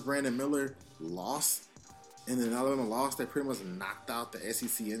 Like once Brandon Miller lost, and then Alabama lost, that pretty much knocked out the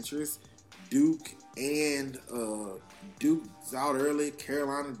SEC interest. Duke's out early.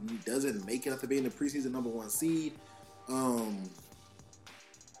 Carolina doesn't make it after being the preseason number 1 seed.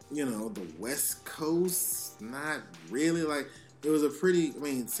 The West Coast, not really. Like, it was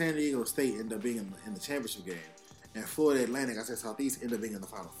San Diego State ended up being in the championship game. And Florida Atlantic, I said Southeast, ended up being in the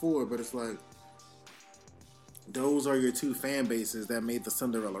Final Four. But it's like, those are your 2 fan bases that made the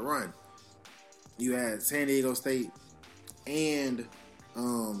Cinderella run. You had San Diego State and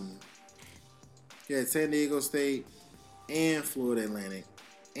Florida Atlantic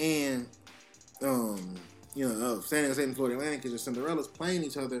and San Diego State and Florida Atlantic is your Cinderellas playing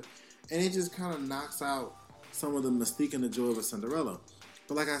each other, and it just kind of knocks out some of the mystique and the joy of a Cinderella.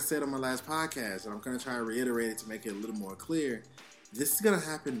 But like I said on my last podcast, and I'm going to try to reiterate it to make it a little more clear, this is going to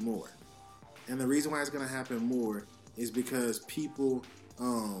happen more. And the reason why it's going to happen more is because people,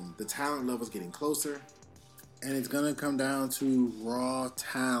 the talent level is getting closer, and it's going to come down to raw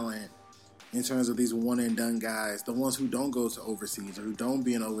talent in terms of these one-and-done guys, the ones who don't go to overseas or who don't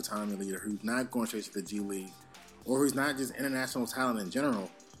be an overtime leader, who's not going straight to the G League, or who's not just international talent in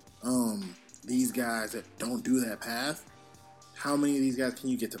general. These guys that don't do that path, how many of these guys can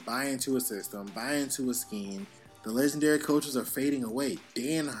you get to buy into a system, buy into a scheme? The legendary coaches are fading away.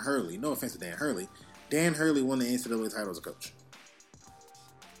 Dan Hurley, no offense to Dan Hurley, Dan Hurley won the NCAA title as a coach.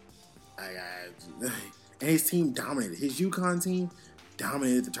 And his team dominated. His UConn team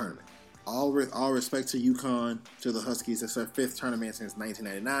dominated the tournament. All respect to UConn, to the Huskies. It's their 5th tournament since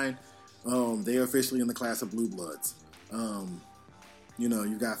 1999. They're officially in the class of blue bloods.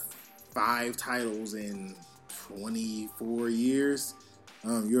 You've got 5 titles in 24 years.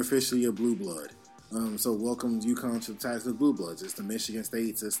 You're officially a blue blood. So welcome UConn to the titles of blue bloods. It's the Michigan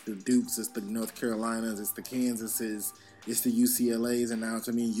States, it's the Dukes, it's the North Carolinas, it's the Kansases, it's the UCLAs, and now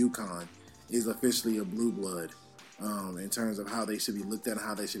to me, UConn is officially a blue blood. In terms of how they should be looked at and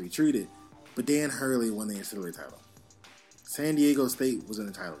how they should be treated. But Dan Hurley won the NCAA title. San Diego State was in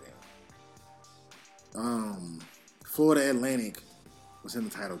the title game. Florida Atlantic was in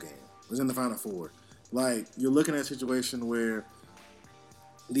the title game. Was in the Final Four. Like, you're looking at a situation where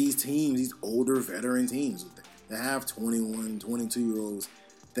these teams, these older veteran teams that have 21, 22-year-olds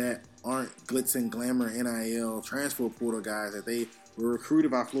that aren't glitz and glamour NIL transfer portal guys, that they were recruited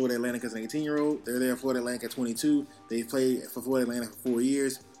by Florida Atlantic as an 18-year-old. They're there at Florida Atlantic at 22. They played for Florida Atlantic for 4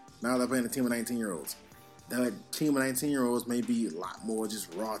 years. Now they're playing a team of 19-year-olds. That team of 19-year-olds may be a lot more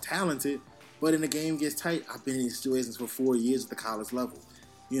just raw talented, but when the game gets tight, I've been in these situations for 4 years at the college level.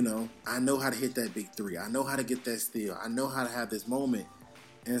 I know how to hit that big three. I know how to get that steal. I know how to have this moment.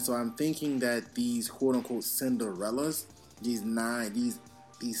 And so I'm thinking that these quote-unquote Cinderellas, these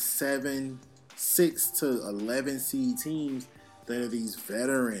 6 to 11 seed teams that are these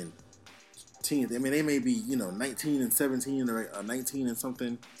veteran teams. I mean, they may be, 19 and 17 or 19 and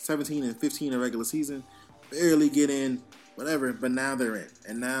something, 17 and 15 in regular season, barely get in, whatever, but now they're in.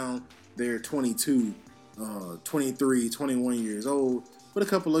 And now they're 22, 23, 21 years old, with a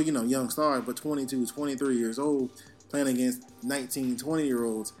couple of, young stars, but 22, 23 years old, playing against 19,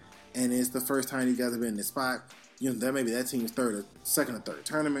 20-year-olds, and it's the first time you guys have been in this spot. That maybe that team's second or third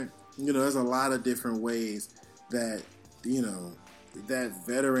tournament. There's a lot of different ways that, that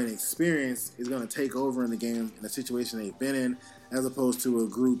veteran experience is going to take over in the game in the situation they've been in, as opposed to a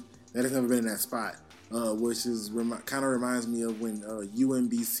group that has never been in that spot, which is kind of reminds me of when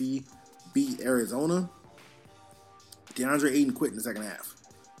UMBC beat Arizona. DeAndre Ayton quit in the second half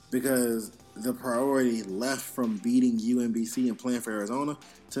because the priority left from beating UMBC and playing for Arizona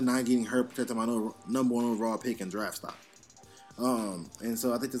to not getting hurt, protecting my number 1 overall pick and draft stock. And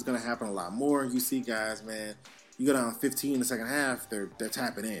so I think that's going to happen a lot more. You see guys, man, you go down 15 in the second half, they're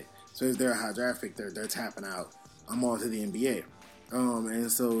tapping in. So if they're a high draft pick, they're tapping out. I'm on to the NBA.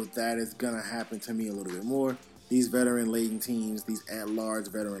 And so that is going to happen to me a little bit more. These veteran-laden teams, these at-large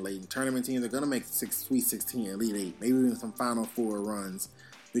veteran-laden tournament teams are going to make Sweet 16, Elite 8, maybe even some Final Four runs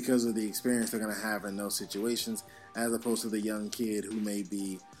because of the experience they're going to have in those situations, as opposed to the young kid who may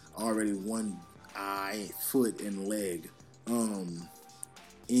be already one eye, foot, and leg in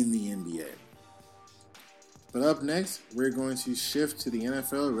the NBA. But up next, we're going to shift to the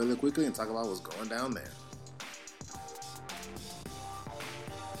NFL really quickly and talk about what's going down there.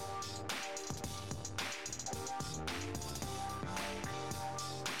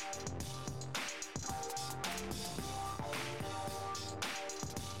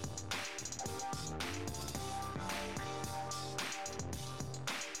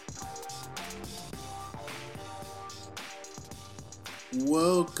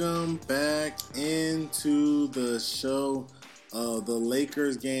 Welcome back into the show. The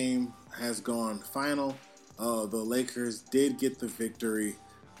Lakers game has gone final. The Lakers did get the victory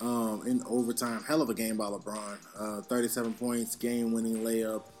in overtime. Hell of a game by LeBron. 37 points, game-winning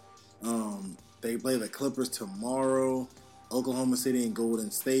layup. They play the Clippers tomorrow. Oklahoma City and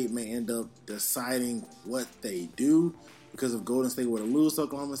Golden State may end up deciding what they do. Because if Golden State were to lose to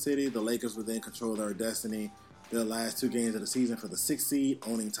Oklahoma City, the Lakers would then control their destiny. Their last 2 games of the season for the 6th seed,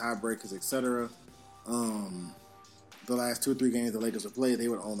 owning tiebreakers, etc. The last 2 or 3 games the Lakers would play, they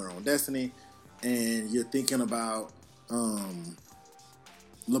would own their own destiny. And you're thinking about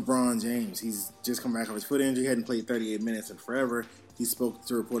LeBron James. He's just come back off his foot injury. He hadn't played 38 minutes in forever. he spoke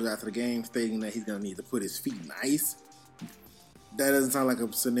to reporters after the game stating that he's going to need to put his feet in ice. That doesn't sound like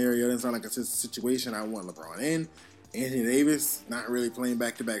a scenario. Doesn't sound like a situation I want LeBron in. Anthony Davis not really playing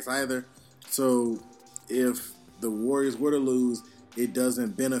back-to-backs either. So if the Warriors were to lose, it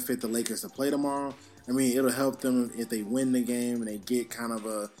doesn't benefit the Lakers to play tomorrow. I mean, it'll help them if they win the game and they get kind of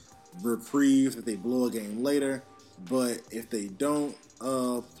a reprieve if they blow a game later. But if they don't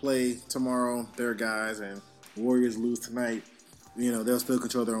play tomorrow, their guys, and Warriors lose tonight, they'll still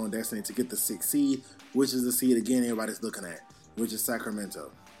control their own destiny to get the 6th seed, which is the seed, again, everybody's looking at, which is Sacramento.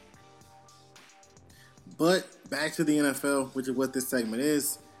 But back to the NFL, which is what this segment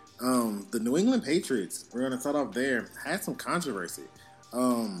is. The New England Patriots, we're going to start off there, had some controversy.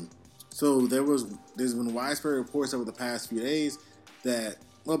 So there's been widespread reports over the past few days that,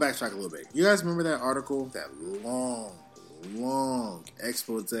 well, backtrack a little bit. You guys remember that article, that long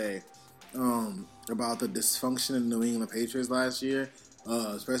expose about the dysfunction in the New England Patriots last year,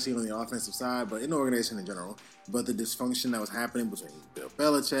 especially on the offensive side, but in the organization in general. But the dysfunction that was happening between Bill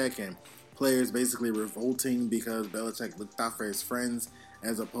Belichick and players basically revolting because Belichick looked out for his friends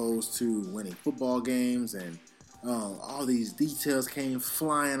as opposed to winning football games, and all these details came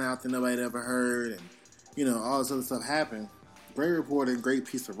flying out that nobody had ever heard, and all this other stuff happened. Great reporting, great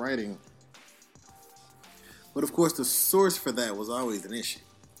piece of writing. But of course, the source for that was always an issue.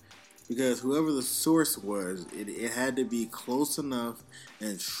 Because whoever the source was, it had to be close enough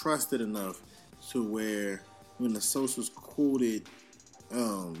and trusted enough to where when the source was quoted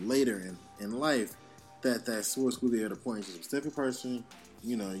later in life, that source would be able to point to a specific person.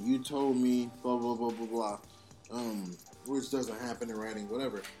 You told me, blah, blah, blah, blah, blah. Which doesn't happen in writing,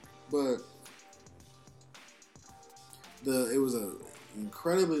 whatever. But it was an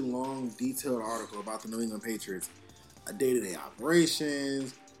incredibly long, detailed article about the New England Patriots, day-to-day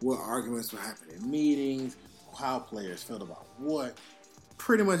operations, what arguments were happening in meetings, how players felt about what.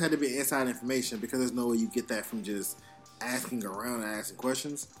 Pretty much had to be inside information because there's no way you get that from just asking around and asking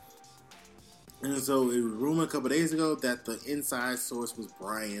questions. And so it was rumored a couple days ago that the inside source was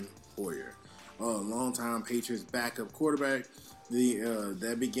Brian Hoyer, a longtime Patriots backup quarterback.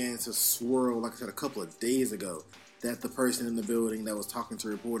 That began to swirl, like I said, a couple of days ago, that the person in the building that was talking to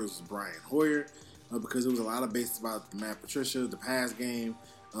reporters was Brian Hoyer, because there was a lot of bases about Matt Patricia, the pass game,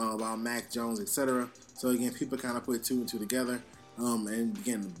 about Mac Jones, etc. So again, people kind of put two and two together and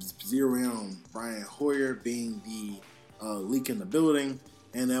began to zero in on Brian Hoyer being the leak in the building.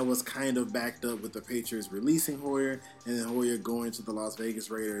 And that was kind of backed up with the Patriots releasing Hoyer, and then Hoyer going to the Las Vegas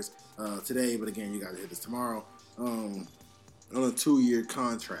Raiders today. But again, you got to hit this tomorrow on a 2-year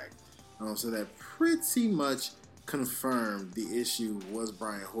contract. So that pretty much confirmed the issue was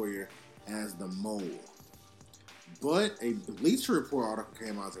Brian Hoyer as the mole. But a Bleacher Report article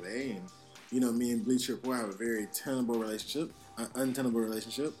came out today, and me and Bleacher Report have a very untenable relationship.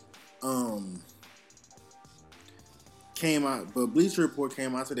 Came out, but Bleacher Report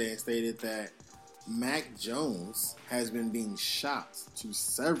came out today and stated that Mac Jones has been being shopped to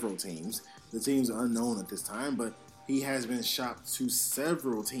several teams. The teams are unknown at this time, but he has been shopped to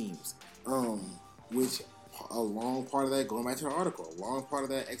several teams. Which a long part of that, going back to the article, a long part of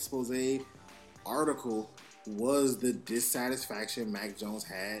that expose article was the dissatisfaction Mac Jones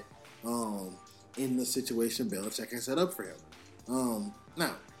had in the situation Belichick had set up for him.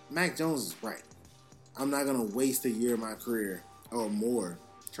 Now, Mac Jones is right. I'm not going to waste a year of my career or more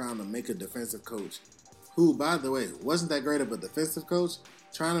trying to make a defensive coach who, by the way, wasn't that great of a defensive coach,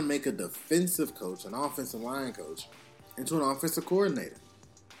 trying to make a defensive coach, an offensive line coach, into an offensive coordinator.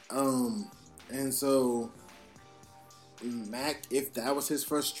 And so Mac, if that was his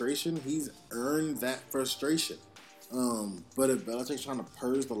frustration, he's earned that frustration. But if Belichick's trying to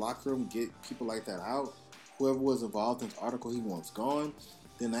purge the locker room, get people like that out, whoever was involved in this article he wants gone,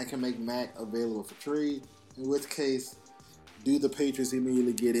 then that can make Mac available for trade. In which case, do the Patriots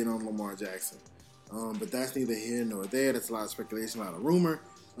immediately get in on Lamar Jackson? But that's neither here nor there. That's a lot of speculation, a lot of rumor.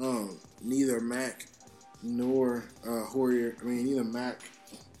 Neither Mac nor Hoyer, neither Mac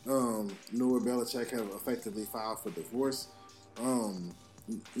nor Belichick have effectively filed for divorce.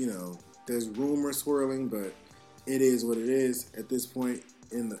 There's rumors swirling, but it is what it is. At this point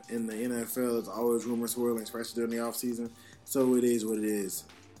in the NFL, there's always rumors swirling, especially during the offseason. So it is what it is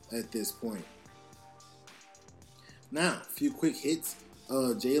at this point. Now, a few quick hits.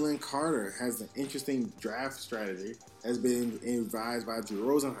 Jalen Carter has an interesting draft strategy, has been advised by Drew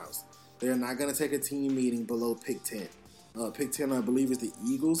Rosenhaus. They're not going to take a team meeting below pick 10. Pick 10, I believe, is the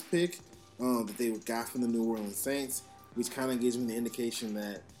Eagles pick that they got from the New Orleans Saints, which kind of gives me the indication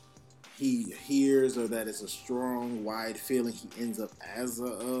that he hears, or that it's a strong, wide feeling he ends up as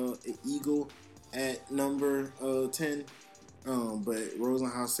an Eagle at number 10. But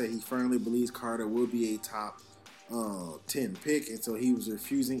Rosenhaus said he firmly believes Carter will be a top 10 pick, and so he was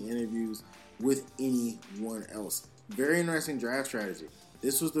refusing interviews with anyone else. Very interesting draft strategy.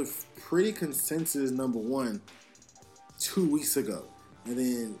 This was the pretty consensus number one 2 weeks ago, and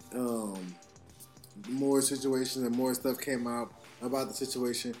then more situations and more stuff came out about the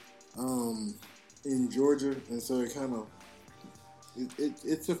situation in Georgia, and so it kind of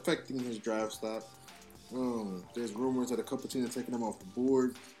it's affecting his draft stock. There's rumors that a couple teams are taking him off the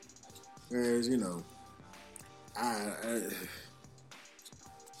board. Whereas,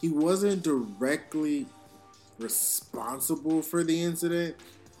 he wasn't directly responsible for the incident,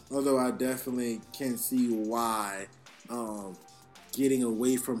 although I definitely can see why getting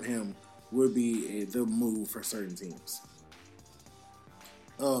away from him would be the move for certain teams.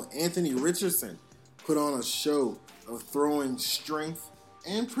 Anthony Richardson put on a show of throwing strength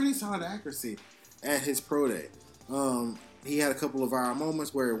and pretty solid accuracy at his pro day. He had a couple of viral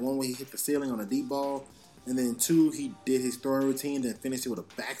moments where one way he hit the ceiling on a deep ball, and then two, he did his throwing routine and finished it with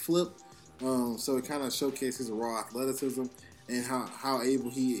a backflip. So it kind of showcased his raw athleticism and how able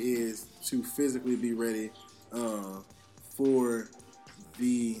he is to physically be ready for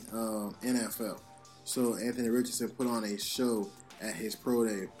the NFL. So Anthony Richardson put on a show at his pro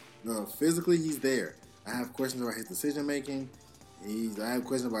day. Physically, he's there. I have questions about his decision making. I have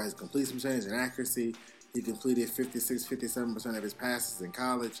questions about his completion percentage and accuracy. He completed 56-57% of his passes in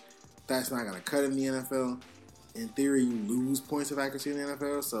college. That's not going to cut in the NFL. In theory, you lose points of accuracy in the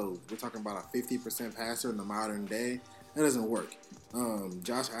NFL, so we're talking about a 50% passer in the modern day. That doesn't work.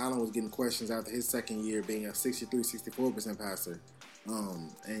 Josh Allen was getting questions after his second year being a 63-64% passer.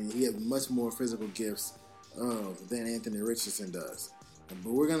 And he has much more physical gifts than Anthony Richardson does.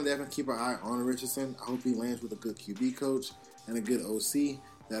 But we're going to definitely keep our eye on Richardson. I hope he lands with a good QB coach and a good OC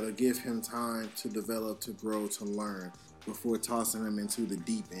that'll give him time to develop, to grow, to learn before tossing him into the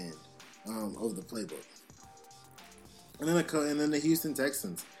deep end of the playbook. And then the Houston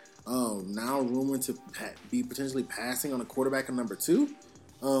Texans, now rumored to be potentially passing on a quarterback in number 2.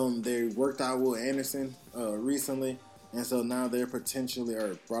 They worked out Will Anderson recently, and so now they're potentially,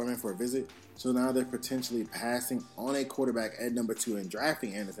 or brought him in for a visit, so now they're potentially passing on a quarterback at number 2 and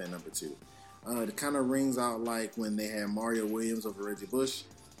drafting Anderson at number 2. It kind of rings out like when they had Mario Williams over Reggie Bush.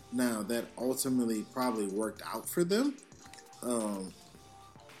 Now, that ultimately probably worked out for them. Although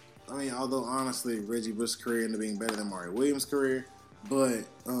honestly, Reggie Bush's career ended up being better than Mario Williams' career, but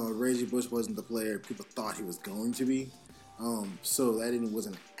Reggie Bush wasn't the player people thought he was going to be. So that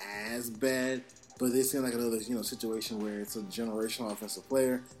wasn't as bad, but it seemed like another situation where it's a generational offensive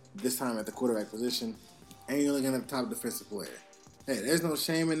player, this time at the quarterback position, and you're looking at the top defensive player. Hey, there's no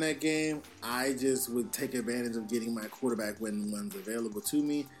shame in that game. I just would take advantage of getting my quarterback when one's available to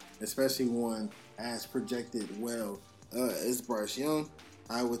me, especially one as projected well as Bryce Young.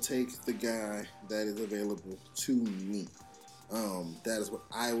 I would take the guy that is available to me. That is what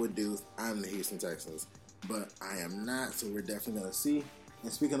I would do if I'm the Houston Texans. But I am not, so we're definitely going to see.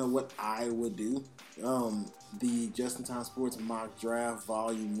 And speaking of what I would do, the Just in Time Sports Mock Draft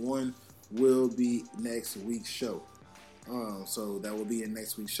Volume 1 will be next week's show. So that will be in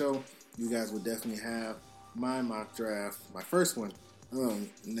next week's show. You guys will definitely have my mock draft, my first one,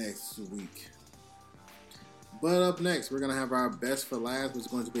 next week. But up next, we're going to have our best for last, which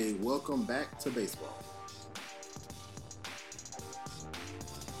is going to be a welcome back to baseball.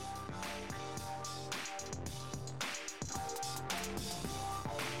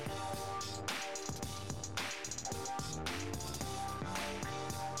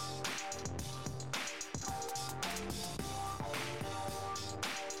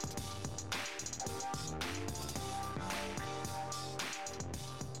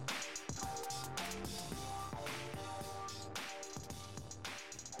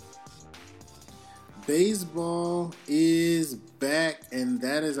 Baseball is back, and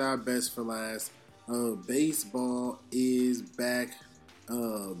that is our best for last. Baseball is back.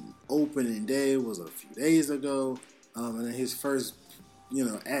 Opening day was a few days ago, and then his first,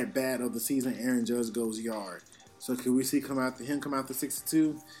 at bat of the season, Aaron Judge goes yard. So can we see him come out to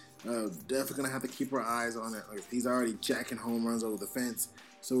 62? Definitely gonna have to keep our eyes on it. Like, he's already jacking home runs over the fence,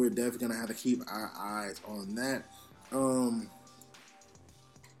 so we're definitely gonna have to keep our eyes on that.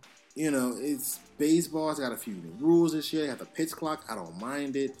 It's baseball. It's got a few new rules this year. They got the pitch clock. I don't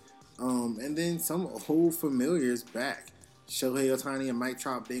mind it. And then some old familiars back. Shohei Ohtani and Mike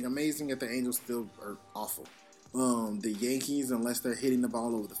Trout being amazing, yet the Angels still are awful. The Yankees, unless they're hitting the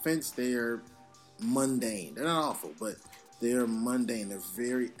ball over the fence, they are mundane. They're not awful, but they're mundane. They're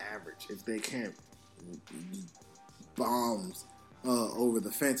very average. If they can't bombs over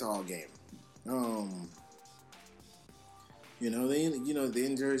the fence all game.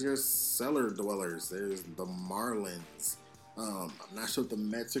 Then there's your cellar dwellers. There's the Marlins. I'm not sure what the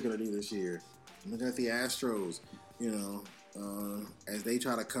Mets are going to do this year. Look at the Astros, as they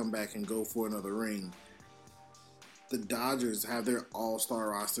try to come back and go for another ring. The Dodgers have their all-star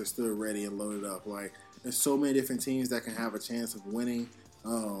roster still ready and loaded up. Like, there's so many different teams that can have a chance of winning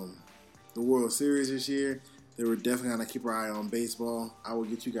the World Series this year. They were definitely going to keep our eye on baseball. I will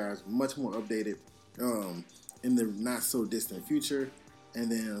get you guys much more updated in the not-so-distant future.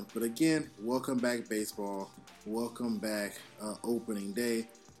 But again, welcome back baseball. Welcome back opening day.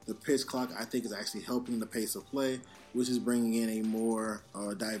 The pitch clock, I think, is actually helping the pace of play, which is bringing in a more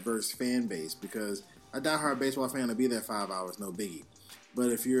diverse fan base, because a diehard baseball fan will be there 5 hours, no biggie. But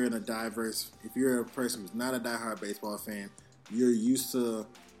if you're a person who's not a diehard baseball fan, you're used to,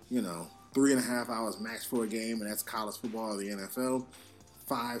 3.5 hours max for a game, and that's college football or the NFL.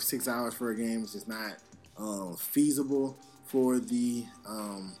 5-6 hours for a game is just not feasible for the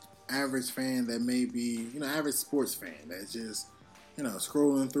average fan that may be, average sports fan that's just,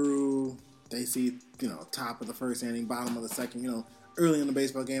 scrolling through. They see, top of the first inning, bottom of the second, early in the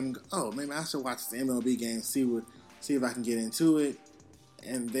baseball game, and go, oh, maybe I should watch this MLB game, see if I can get into it.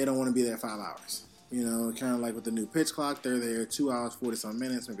 And they don't want to be there 5 hours. Kind of like with the new pitch clock, they're there 2 hours, 40-some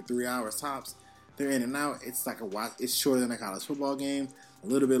minutes, maybe 3 hours tops. They're in and out. It's like it's shorter than a college football game, a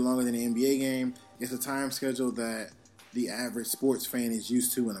little bit longer than the NBA game. It's a time schedule that the average sports fan is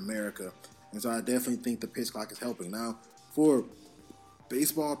used to in America. And so I definitely think the pitch clock is helping. Now, for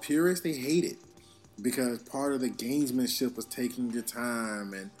baseball purists, they hate it, because part of the gamesmanship was taking your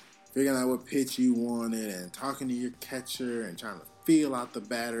time and figuring out what pitch you wanted and talking to your catcher and trying to feel out the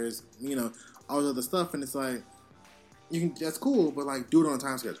batters, all the other stuff. And it's like, that's cool, but like, do it on a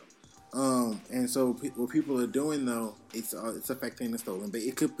time schedule. And so what people are doing, though, it's affecting the stolen base.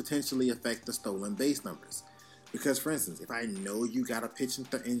 It could potentially affect the stolen base numbers. Because, for instance, if I know you got a pitch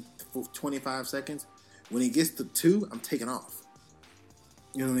in 25 seconds, when it gets to 2, I'm taking off.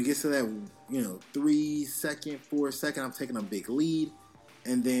 When it gets to that, 3 second, 4 second, I'm taking a big lead.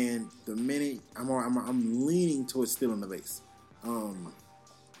 And then the minute I'm leaning towards stealing the base. And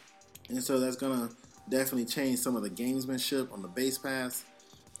so that's going to definitely change some of the gamesmanship on the base pass.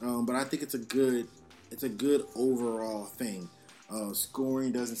 But I think it's a good overall thing.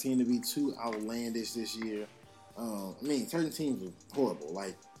 Scoring doesn't seem to be too outlandish this year. Certain teams are horrible.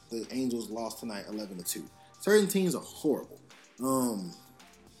 Like the Angels lost tonight 11-2. Certain teams are horrible.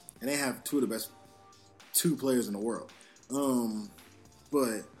 And they have two of the best 2 players in the world.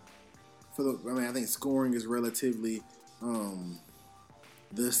 But I think scoring is relatively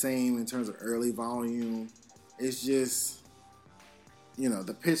the same in terms of early volume. It's just,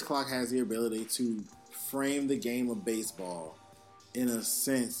 the pitch clock has the ability to frame the game of baseball in a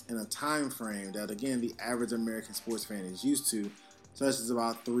time frame that, again, the average American sports fan is used to, such as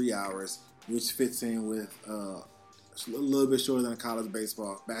about 3 hours, which fits in with a little bit shorter than a college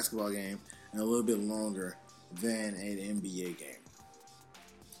basketball game, and a little bit longer than an NBA game.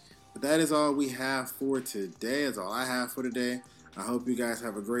 But that is all we have for today. That's all I have for today. I hope you guys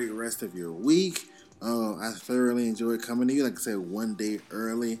have a great rest of your week. I thoroughly enjoyed coming to you. Like I said, one day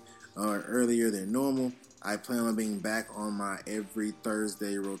earlier than normal. I plan on being back on my every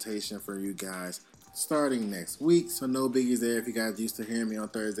Thursday rotation for you guys starting next week. So no biggies there. If you guys used to hearing me on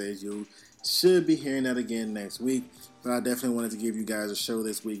Thursdays, you should be hearing that again next week. But I definitely wanted to give you guys a show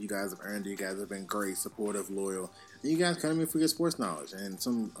this week. You guys have earned it. You guys have been great, supportive, loyal. And you guys come to me for your sports knowledge and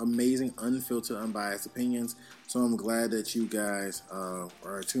some amazing, unfiltered, unbiased opinions. So I'm glad that you guys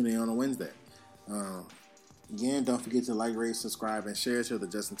are tuning in on a Wednesday. Again, don't forget to like, rate, subscribe, and share to the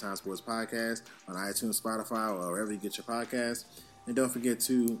Just in Time Sports Podcast on iTunes, Spotify, or wherever you get your podcasts. And don't forget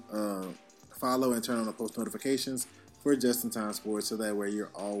to follow and turn on the post notifications for Just in Time Sports, so that way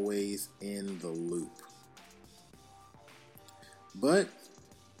you're always in the loop. But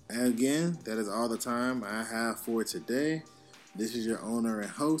again, that is all the time I have for today. This is your owner and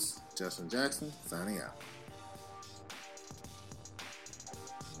host, Justin Jackson, signing out.